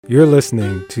You're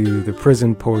listening to the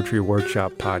Prison Poetry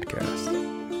Workshop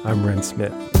podcast. I'm Ren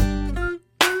Smith.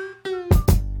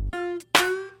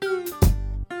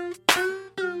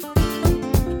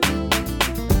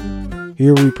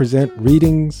 Here we present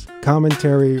readings,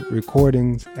 commentary,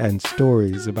 recordings, and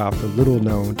stories about the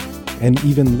little-known and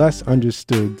even less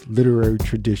understood literary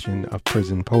tradition of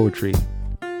prison poetry.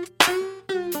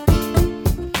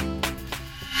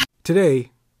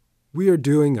 Today, we are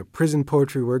doing a prison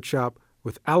poetry workshop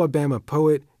with Alabama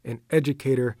poet and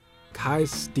educator Kaya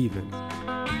Stevens.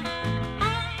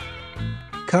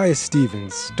 Kaya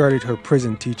Stevens started her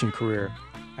prison teaching career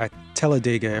at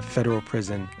Talladega Federal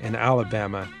Prison in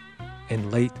Alabama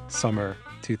in late summer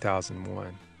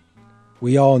 2001.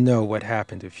 We all know what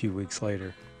happened a few weeks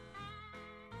later.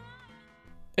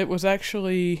 It was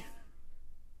actually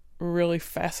really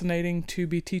fascinating to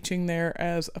be teaching there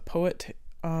as a poet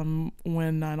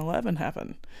when 9/11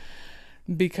 happened,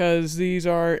 because these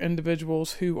are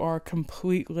individuals who are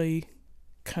completely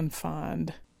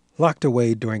confined. Locked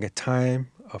away during a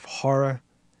time of horror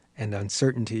and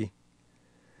uncertainty,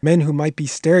 men who might be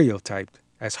stereotyped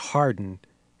as hardened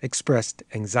expressed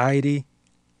anxiety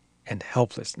and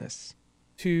helplessness.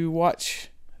 To watch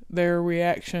their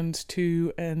reactions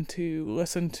to and to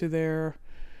listen to their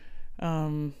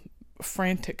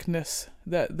franticness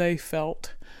that they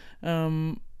felt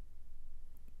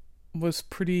was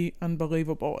pretty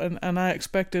unbelievable. And I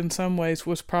expect in some ways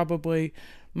was probably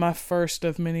my first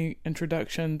of many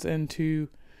introductions into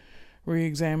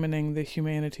re-examining the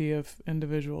humanity of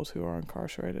individuals who are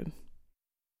incarcerated.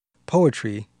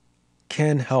 Poetry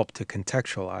can help to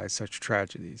contextualize such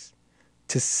tragedies,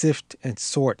 to sift and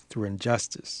sort through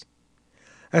injustice.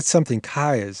 That's something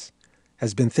Kaya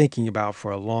has been thinking about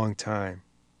for a long time.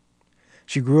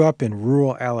 She grew up in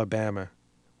rural Alabama,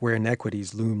 where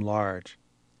inequities loom large.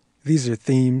 These are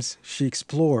themes she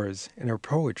explores in her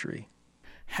poetry.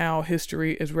 How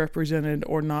history is represented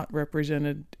or not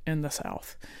represented in the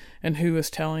South, and who is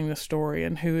telling the story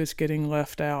and who is getting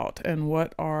left out, and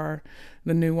what are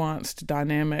the nuanced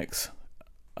dynamics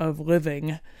of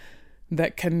living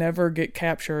that can never get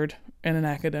captured in an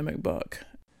academic book.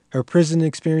 Her prison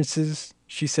experiences,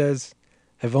 she says,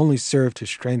 have only served to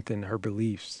strengthen her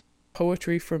beliefs.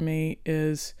 Poetry for me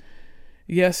is,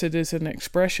 yes, it is an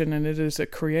expression and it is a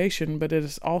creation, but it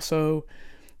is also,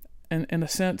 in a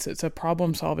sense, it's a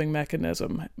problem-solving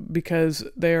mechanism, because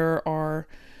there are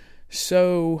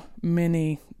so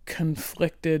many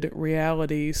conflicted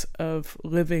realities of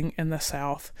living in the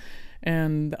South,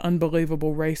 and the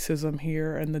unbelievable racism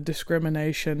here, and the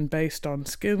discrimination based on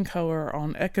skin color,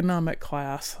 on economic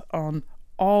class, on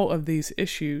all of these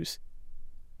issues.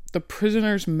 The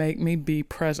prisoners make me be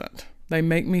present. They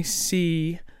make me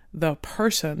see the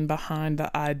person behind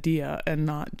the idea and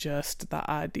not just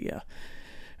the idea.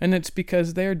 And it's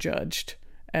because they're judged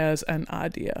as an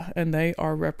idea, and they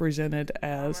are represented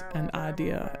as an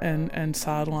idea and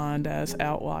sidelined as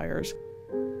outliers.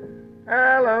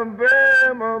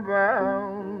 Alabama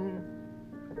bound.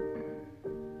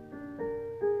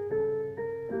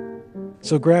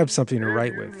 So grab something to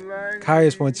write with.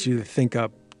 Kaya wants you to think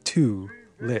up 2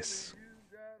 lists.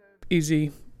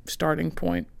 Easy starting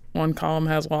point. One column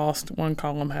has lost, one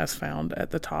column has found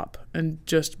at the top, and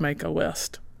just make a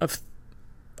list of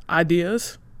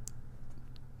ideas,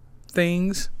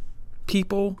 things,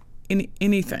 people,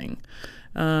 anything.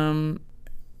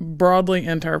 Broadly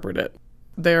interpret it.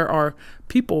 There are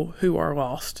people who are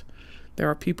lost. There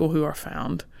are people who are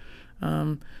found.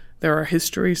 There are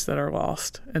histories that are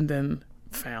lost and then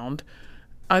found.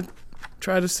 I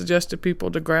try to suggest to people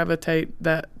to gravitate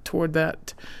toward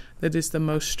that is the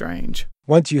most strange.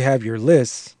 Once you have your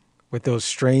list with those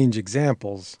strange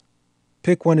examples,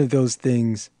 pick one of those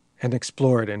things and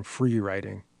explore it in free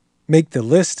writing. Make the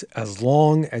list as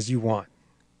long as you want.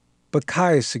 But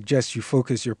Kaya suggests you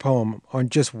focus your poem on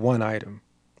just one item.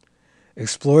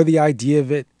 Explore the idea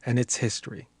of it and its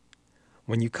history.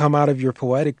 When you come out of your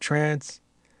poetic trance,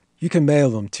 you can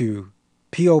mail them to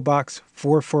P.O. Box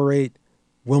 448,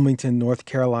 Wilmington, North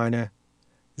Carolina,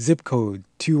 zip code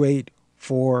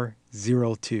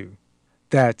 28402.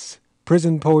 That's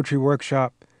Prison Poetry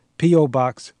Workshop, P.O.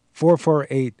 Box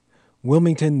 448,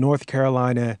 Wilmington, North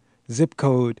Carolina, zip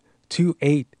code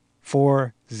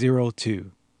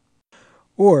 28402.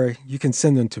 Or you can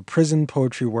send them to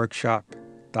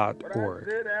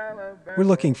prisonpoetryworkshop.org. We're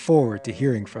looking forward to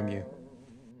hearing from you.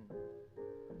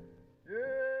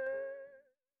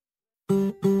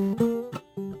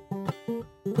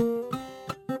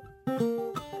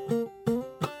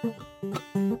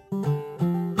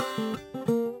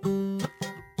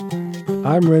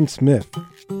 I'm Ren Smith.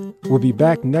 We'll be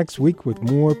back next week with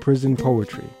more prison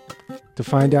poetry. To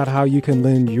find out how you can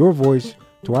lend your voice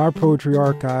to our poetry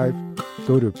archive,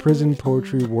 go to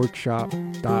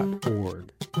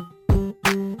prisonpoetryworkshop.org.